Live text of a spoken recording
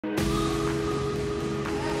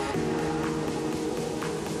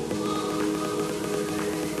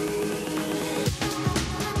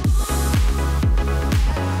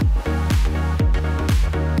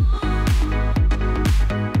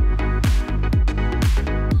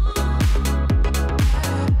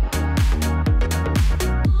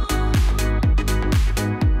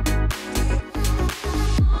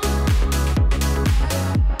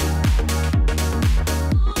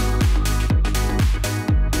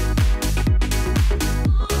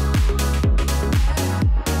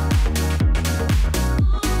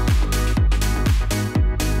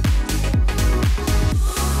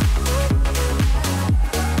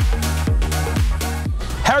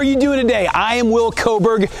Today, I am Will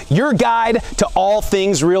Koberg, your guide to all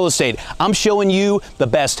things real estate. I'm showing you the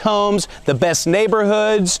best homes, the best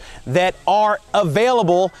neighborhoods that are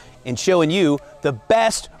available, and showing you the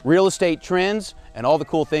best real estate trends and all the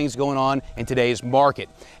cool things going on in today's market.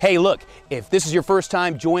 Hey, look, if this is your first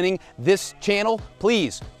time joining this channel,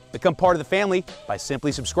 please become part of the family by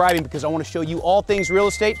simply subscribing, because I want to show you all things real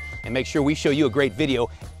estate and make sure we show you a great video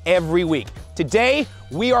every week. Today,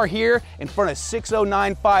 we are here in front of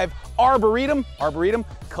 6095 Arboretum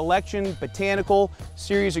collection, botanical,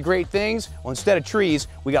 series of great things. Well, instead of trees,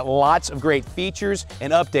 we got lots of great features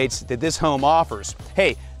and updates that this home offers.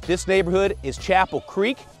 Hey, this neighborhood is Chapel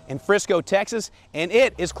Creek in Frisco, Texas, and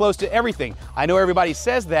it is close to everything. I know everybody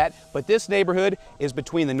says that, but this neighborhood is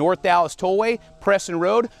between the North Dallas Tollway, Preston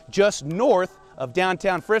Road, just north of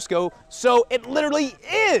downtown Frisco, so it literally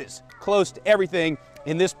is close to everything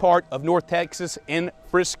in this part of North Texas in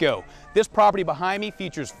Frisco. This property behind me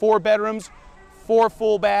features 4 bedrooms, 4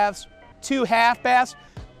 full baths, 2 half baths.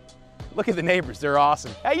 Look at the neighbors, they're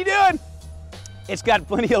awesome. How you doing? It's got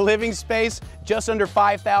plenty of living space, just under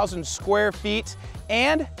 5,000 square feet,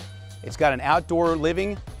 and it's got an outdoor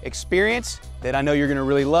living experience that I know you're gonna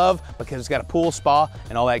really love, because it's got a pool, spa,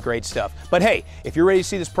 and all that great stuff. But hey, if you're ready to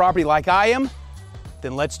see this property like I am,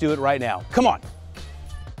 then let's do it right now. Come on.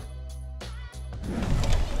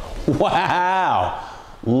 Wow,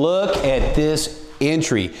 look at this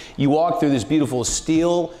entry. You walk through this beautiful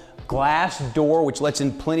steel glass door, which lets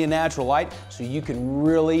in plenty of natural light, so you can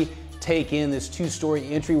really take in this 2-story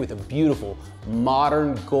entry with a beautiful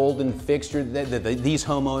modern golden fixture that these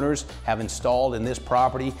homeowners have installed in this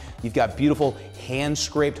property. You've got beautiful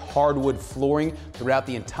hand-scraped hardwood flooring throughout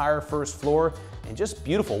the entire first floor, and just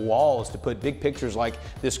beautiful walls to put big pictures like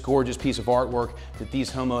this gorgeous piece of artwork that these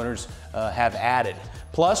homeowners have added.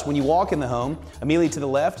 Plus, when you walk in the home, immediately to the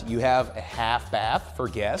left, you have a half bath for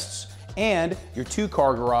guests and your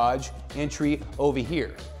 2-car garage entry over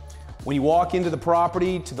here. When you walk into the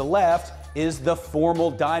property, to the left is the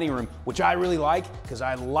formal dining room, which I really like, because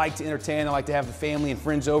I like to entertain. I like to have the family and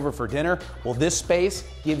friends over for dinner. Well, this space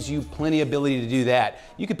gives you plenty of ability to do that.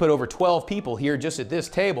 You could put over 12 people here just at this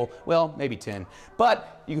table. Well, maybe 10,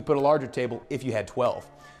 but you could put a larger table if you had 12.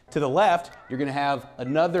 To the left, you're gonna have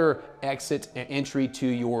another exit and entry to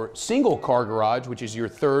your single car garage, which is your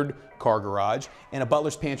 3rd car garage, and a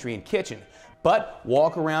butler's pantry and kitchen. But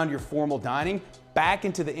walk around your formal dining, back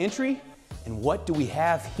into the entry, and what do we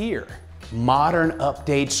have here? Modern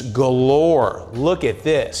updates galore. Look at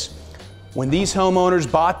this. When these homeowners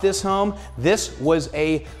bought this home, this was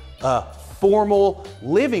a formal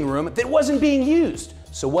living room that wasn't being used.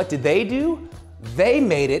 So what did they do? They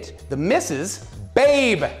made it the Mrs.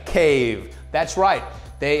 Babe Cave. That's right.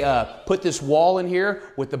 They put this wall in here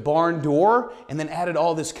with the barn door, and then added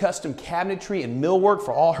all this custom cabinetry and millwork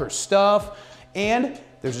for all her stuff. And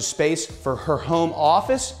there's a space for her home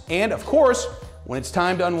office. And of course, when it's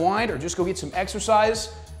time to unwind or just go get some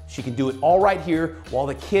exercise, she can do it all right here while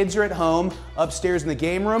the kids are at home, upstairs in the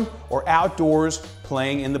game room, or outdoors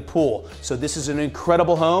playing in the pool. So this is an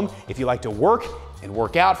incredible home if you like to work and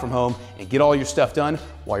work out from home and get all your stuff done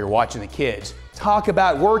while you're watching the kids. Talk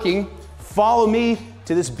about working. Follow me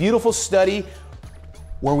to this beautiful study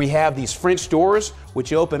where we have these French doors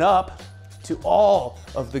which open up to all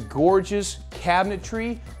of the gorgeous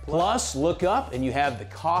cabinetry. Plus, look up and you have the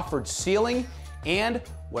coffered ceiling. And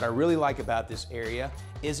what I really like about this area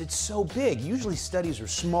is it's so big. Usually studies are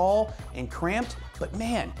small and cramped, but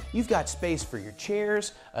man, you've got space for your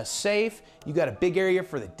chairs, a safe, you've got a big area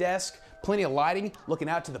for the desk, plenty of lighting, looking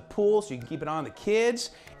out to the pool so you can keep it on the kids.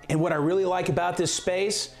 And what I really like about this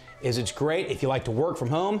space is it's great if you like to work from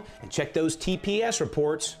home and check those TPS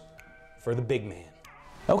reports for the big man.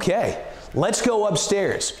 Okay, let's go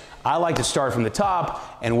upstairs. I like to start from the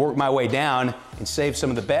top and work my way down and save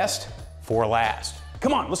some of the best for last.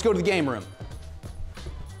 Come on, let's go to the game room.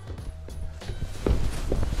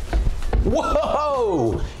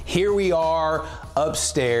 Whoa! Here we are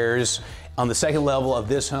upstairs on the 2nd level of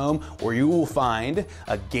this home, where you will find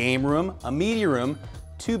a game room, a media room,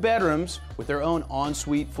 2 bedrooms with their own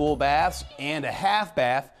ensuite full baths, and a half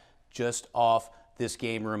bath just off this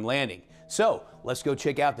game room landing. So let's go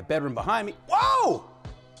check out the bedroom behind me. Whoa!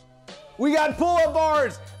 We got pull-up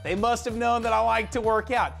bars. They must have known that I like to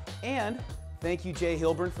work out. And thank you, Jay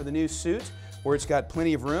Hilburn, for the new suit, where it's got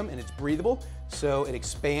plenty of room and it's breathable, so it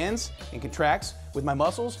expands and contracts with my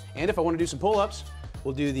muscles. And if I want to do some pull-ups,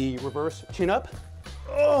 we'll do the reverse chin-up.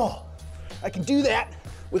 Oh, I can do that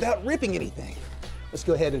without ripping anything. Let's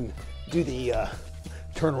go ahead and do the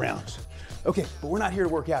turnarounds. Okay, but we're not here to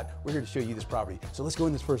work out. We're here to show you this property. So let's go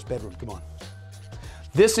in this first bedroom. Come on.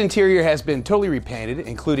 This interior has been totally repainted,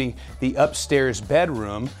 including the upstairs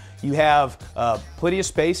bedroom. You have plenty of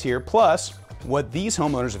space here, plus what these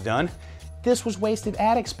homeowners have done, this was wasted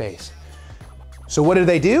attic space. So what did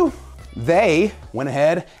they do? They went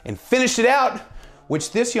ahead and finished it out,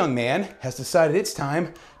 which this young man has decided it's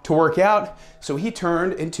time to work out. So he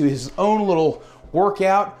turned into his own little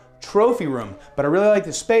workout trophy room. But I really like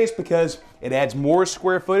the space because it adds more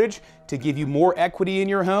square footage to give you more equity in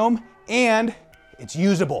your home, and it's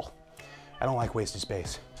usable. I don't like wasted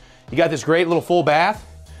space. You got this great little full bath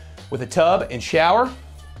with a tub and shower,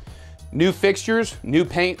 new fixtures, new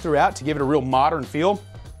paint throughout to give it a real modern feel.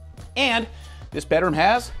 And this bedroom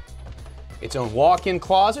has its own walk-in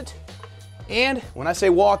closet. And when I say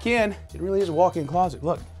walk-in, it really is a walk-in closet.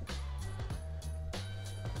 Look.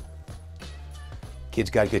 Kid's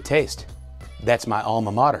got good taste. That's my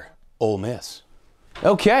alma mater, Ole Miss.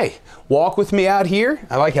 Okay, walk with me out here.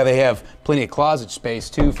 I like how they have plenty of closet space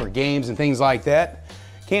too for games and things like that.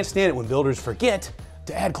 Can't stand it when builders forget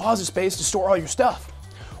to add closet space to store all your stuff.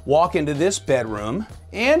 Walk into this bedroom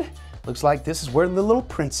and looks like this is where the little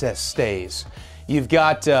princess stays. You've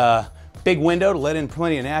got a big window to let in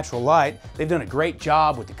plenty of natural light. They've done a great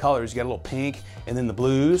job with the colors. You got a little pink and then the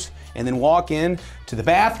blues, and then walk in to the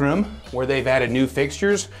bathroom where they've added new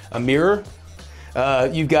fixtures, a mirror.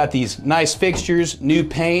 You've got these nice fixtures, new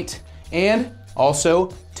paint, and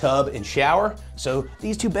also tub and shower. So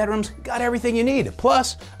these two bedrooms got everything you need.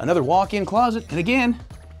 Plus another walk-in closet. And again,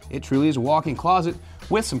 it truly is a walk-in closet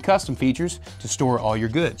with some custom features to store all your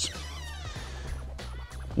goods.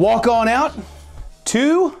 Walk on out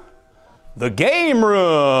to the game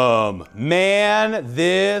room. Man,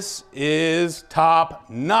 this is top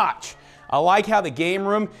notch. I like how the game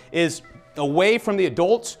room is away from the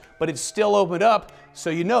adults, but it's still opened up so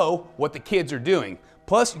you know what the kids are doing.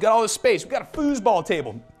 Plus, you got all this space. We got a foosball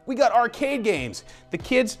table. We got arcade games. The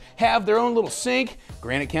kids have their own little sink,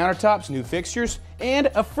 granite countertops, new fixtures, and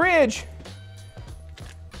a fridge.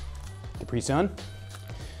 Capri Sun.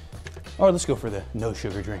 Or let's go for the no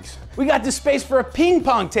sugar drinks. We got this space for a ping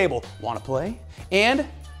pong table. Want to play? And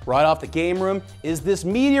right off the game room is this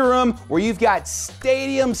media room where you've got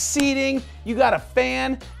stadium seating, you got a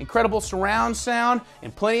fan, incredible surround sound,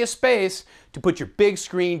 and plenty of space to put your big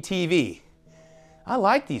screen TV. I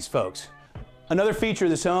like these folks. Another feature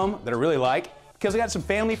of this home that I really like, because I got some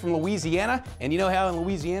family from Louisiana, and you know how in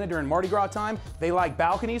Louisiana during Mardi Gras time, they like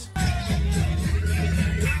balconies?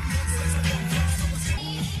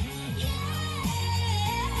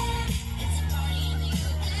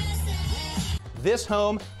 This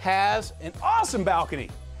home has an awesome balcony.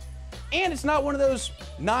 And it's not one of those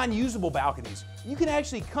non-usable balconies. You can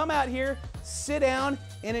actually come out here, sit down,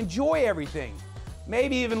 and enjoy everything.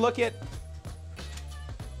 Maybe even look at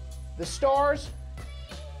the stars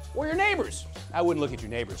or your neighbors. I wouldn't look at your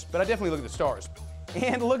neighbors, but I definitely look at the stars.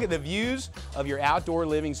 And look at the views of your outdoor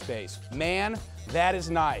living space. Man, that is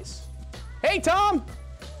nice. Hey, Tom,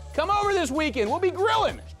 come over this weekend. We'll be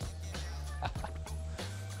grilling.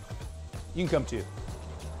 You can come too.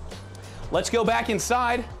 Let's go back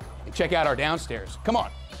inside and check out our downstairs. Come on.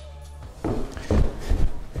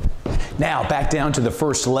 Now back down to the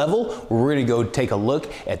first level, where we're gonna go take a look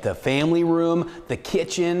at the family room, the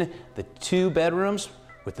kitchen, the 2 bedrooms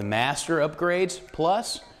with the master upgrades.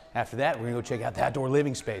 Plus, after that, we're gonna go check out the outdoor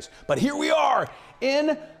living space. But here we are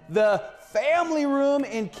in the family room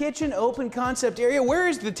and kitchen open concept area. Where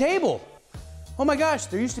is the table? Oh my gosh,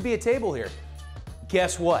 there used to be a table here.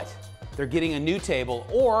 Guess what? They're getting a new table,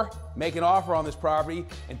 or make an offer on this property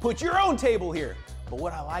and put your own table here. But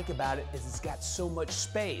what I like about it is it's got so much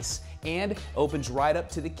space and opens right up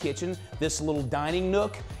to the kitchen, this little dining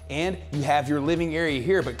nook, and you have your living area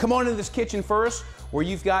here. But come on into this kitchen first, where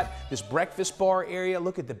you've got this breakfast bar area.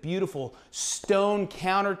 Look at the beautiful stone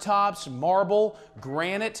countertops, marble,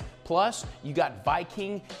 granite, plus you got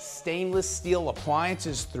Viking stainless steel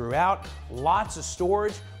appliances throughout, lots of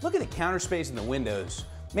storage. Look at the counter space in the windows.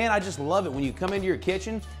 Man, I just love it when you come into your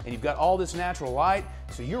kitchen and you've got all this natural light,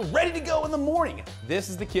 so you're ready to go in the morning. This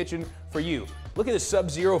is the kitchen for you. Look at this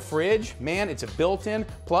Subzero fridge. Man, it's a built-in,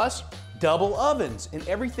 plus double ovens, and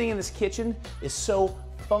everything in this kitchen is so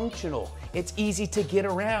functional. It's easy to get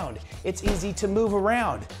around. It's easy to move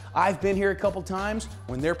around. I've been here a couple times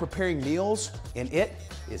when they're preparing meals, and it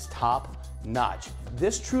is top notch.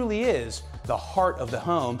 This truly is the heart of the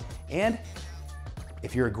home, and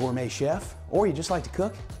if you're a gourmet chef or you just like to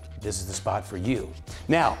cook, this is the spot for you.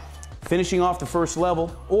 Now, finishing off the first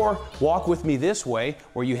level, or walk with me this way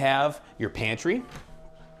where you have your pantry.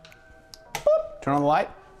 Boop, turn on the light.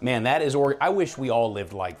 Man, that is, I wish we all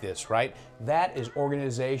lived like this, right? That is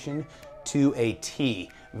organization to a T.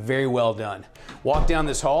 Very well done. Walk down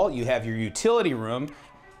this hall, you have your utility room.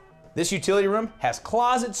 This utility room has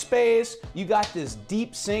closet space. You got this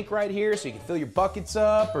deep sink right here so you can fill your buckets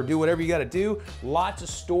up or do whatever you gotta do. Lots of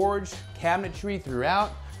storage, cabinetry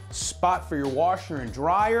throughout. Spot for your washer and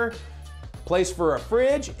dryer. Place for a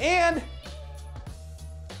fridge, and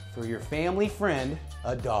for your family friend,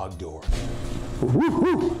 a dog door.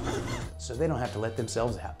 So they don't have to let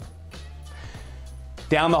themselves out.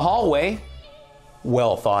 Down the hallway,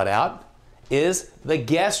 well thought out, is the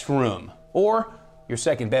guest room, or your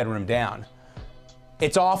second bedroom down.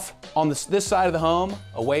 It's off on this side of the home,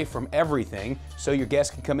 away from everything, so your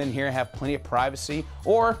guests can come in here and have plenty of privacy.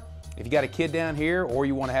 Or if you got a kid down here, or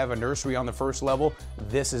you want to have a nursery on the first level,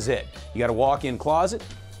 this is it. You got a walk-in closet.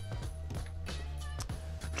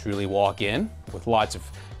 Truly walk in with lots of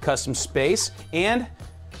custom space, and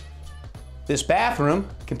this bathroom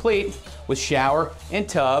complete with shower and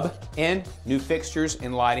tub and new fixtures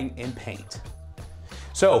and lighting and paint.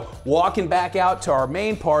 So walking back out to our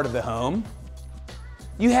main part of the home,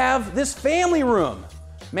 you have this family room.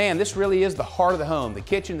 Man, this really is the heart of the home. The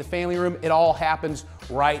kitchen, the family room, it all happens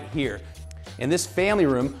right here. And this family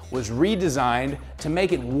room was redesigned to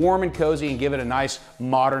make it warm and cozy and give it a nice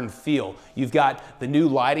modern feel. You've got the new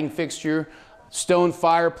lighting fixture, stone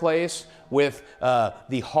fireplace with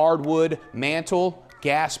the hardwood mantle,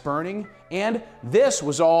 gas burning, and this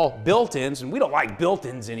was all built-ins, and we don't like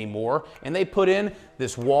built-ins anymore, and they put in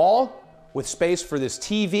this wall with space for this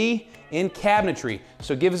TV and cabinetry.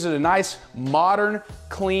 So it gives it a nice, modern,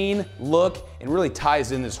 clean look and really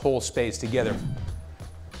ties in this whole space together.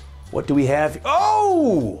 What do we have?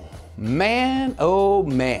 Oh man,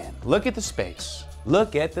 look at the space.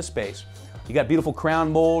 Look at the space. You got beautiful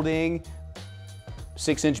crown molding,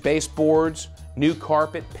 6-inch baseboards, new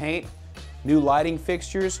carpet, paint, new lighting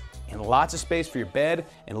fixtures, and lots of space for your bed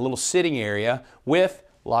and a little sitting area with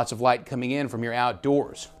lots of light coming in from your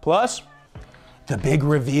outdoors. Plus, the big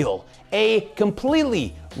reveal, a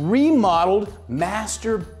completely remodeled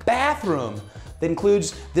master bathroom that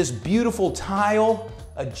includes this beautiful tile,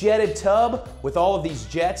 a jetted tub with all of these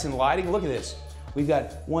jets and lighting. Look at this. We've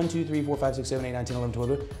got 1, 2, 3, 4, 5, 6, 7, 8, 9, 10, 11,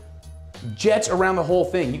 12, jets around the whole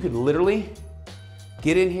thing. You could literally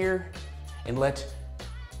get in here and let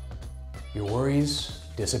your worries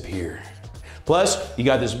disappear. Plus, you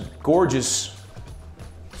got this gorgeous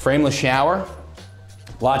frameless shower.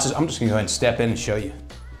 I'm just gonna go ahead and step in and show you.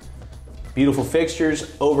 Beautiful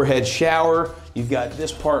fixtures, overhead shower. You've got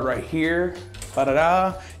this part right here.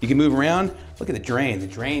 Da-da-da. You can move around. Look at the drain. The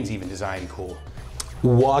drain's even designed cool.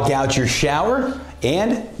 Walk out your shower,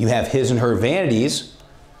 and you have his and her vanities.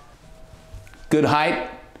 Good height.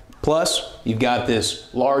 Plus, you've got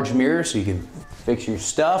this large mirror so you can fix your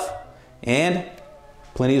stuff, and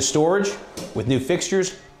plenty of storage with new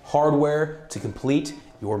fixtures, hardware to complete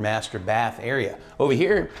your master bath area. Over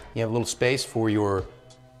here, you have a little space for your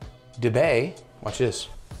duvet. Watch this.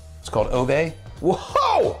 It's called Ove.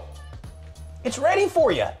 Whoa! It's ready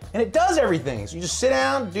for you, and it does everything. So you just sit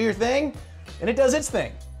down, do your thing, and it does its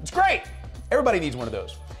thing. It's great. Everybody needs one of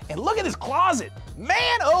those. And look at this closet.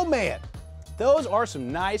 Man, oh man. Those are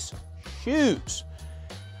some nice shoes.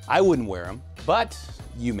 I wouldn't wear them, but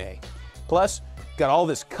you may. Plus, got all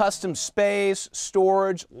this custom space,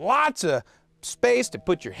 storage, lots of space to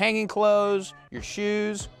put your hanging clothes, your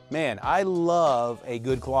shoes. Man, I love a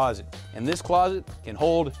good closet. And this closet can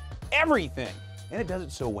hold everything, and it does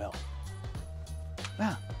it so well.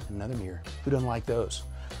 Ah, another mirror. Who doesn't like those?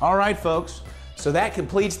 All right, folks. So that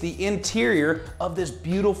completes the interior of this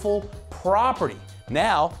beautiful property.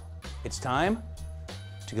 Now, it's time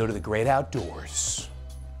to go to the great outdoors.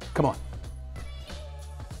 Come on.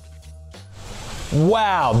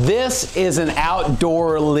 Wow, this is an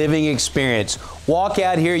outdoor living experience. Walk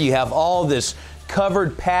out here, you have all this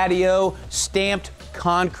covered patio, stamped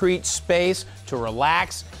concrete space to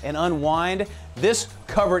relax and unwind. This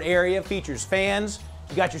covered area features fans,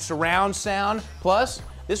 you got your surround sound, plus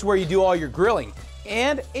this is where you do all your grilling.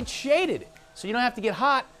 And it's shaded, so you don't have to get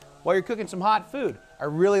hot while you're cooking some hot food. I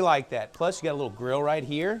really like that. Plus you got a little grill right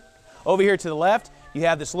here. Over here to the left, you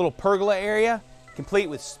have this little pergola area, complete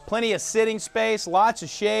with plenty of sitting space, lots of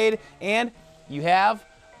shade, and you have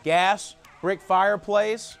gas, brick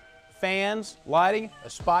fireplace, fans, lighting, a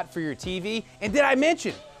spot for your TV. And did I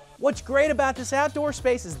mention, what's great about this outdoor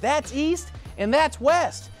space is that's east and that's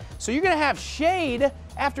west. So you're gonna have shade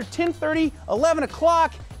after 10:30, 11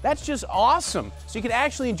 o'clock. That's just awesome. So you can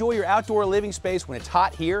actually enjoy your outdoor living space when it's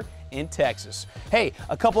hot here in Texas. Hey,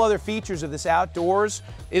 a couple other features of this outdoors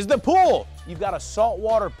is the pool. You've got a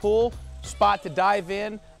saltwater pool, spot to dive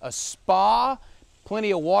in, a spa,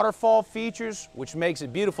 plenty of waterfall features, which makes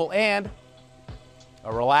it beautiful, and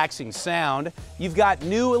a relaxing sound. You've got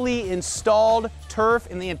newly installed turf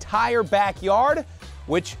in the entire backyard,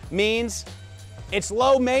 which means it's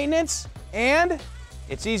low maintenance and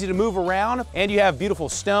it's easy to move around, and you have beautiful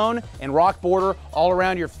stone and rock border all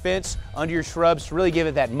around your fence, under your shrubs to really give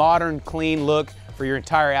it that modern, clean look for your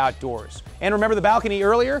entire outdoors. And remember the balcony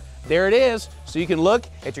earlier? There it is, so you can look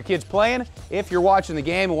at your kids playing if you're watching the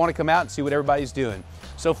game and want to come out and see what everybody's doing.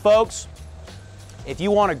 So folks, if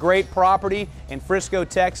you want a great property in Frisco,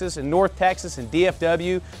 Texas, and North Texas, and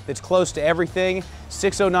DFW that's close to everything,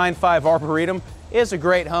 6095 Arboretum is a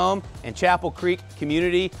great home, and Chapel Creek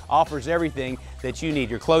community offers everything that you need.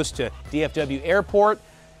 You're close to DFW Airport,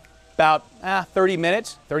 about 30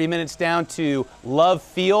 minutes down to Love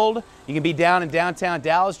Field. You can be down in downtown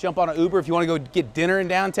Dallas, jump on an Uber if you want to go get dinner in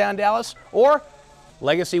downtown Dallas, or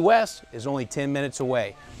Legacy West is only 10 minutes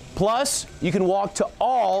away. Plus, you can walk to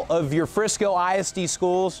all of your Frisco ISD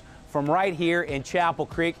schools from right here in Chapel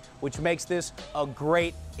Creek, which makes this a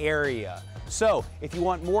great area. So, if you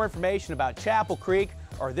want more information about Chapel Creek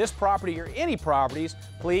or this property or any properties,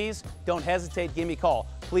 please don't hesitate to give me a call.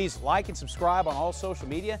 Please like and subscribe on all social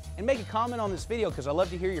media and make a comment on this video because I love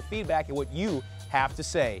to hear your feedback and what you have to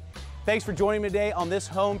say. Thanks for joining me today on this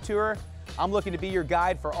home tour. I'm looking to be your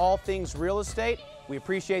guide for all things real estate. We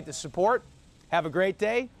appreciate the support. Have a great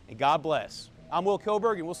day and God bless. I'm Will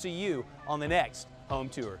Koberg and we'll see you on the next home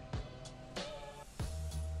tour.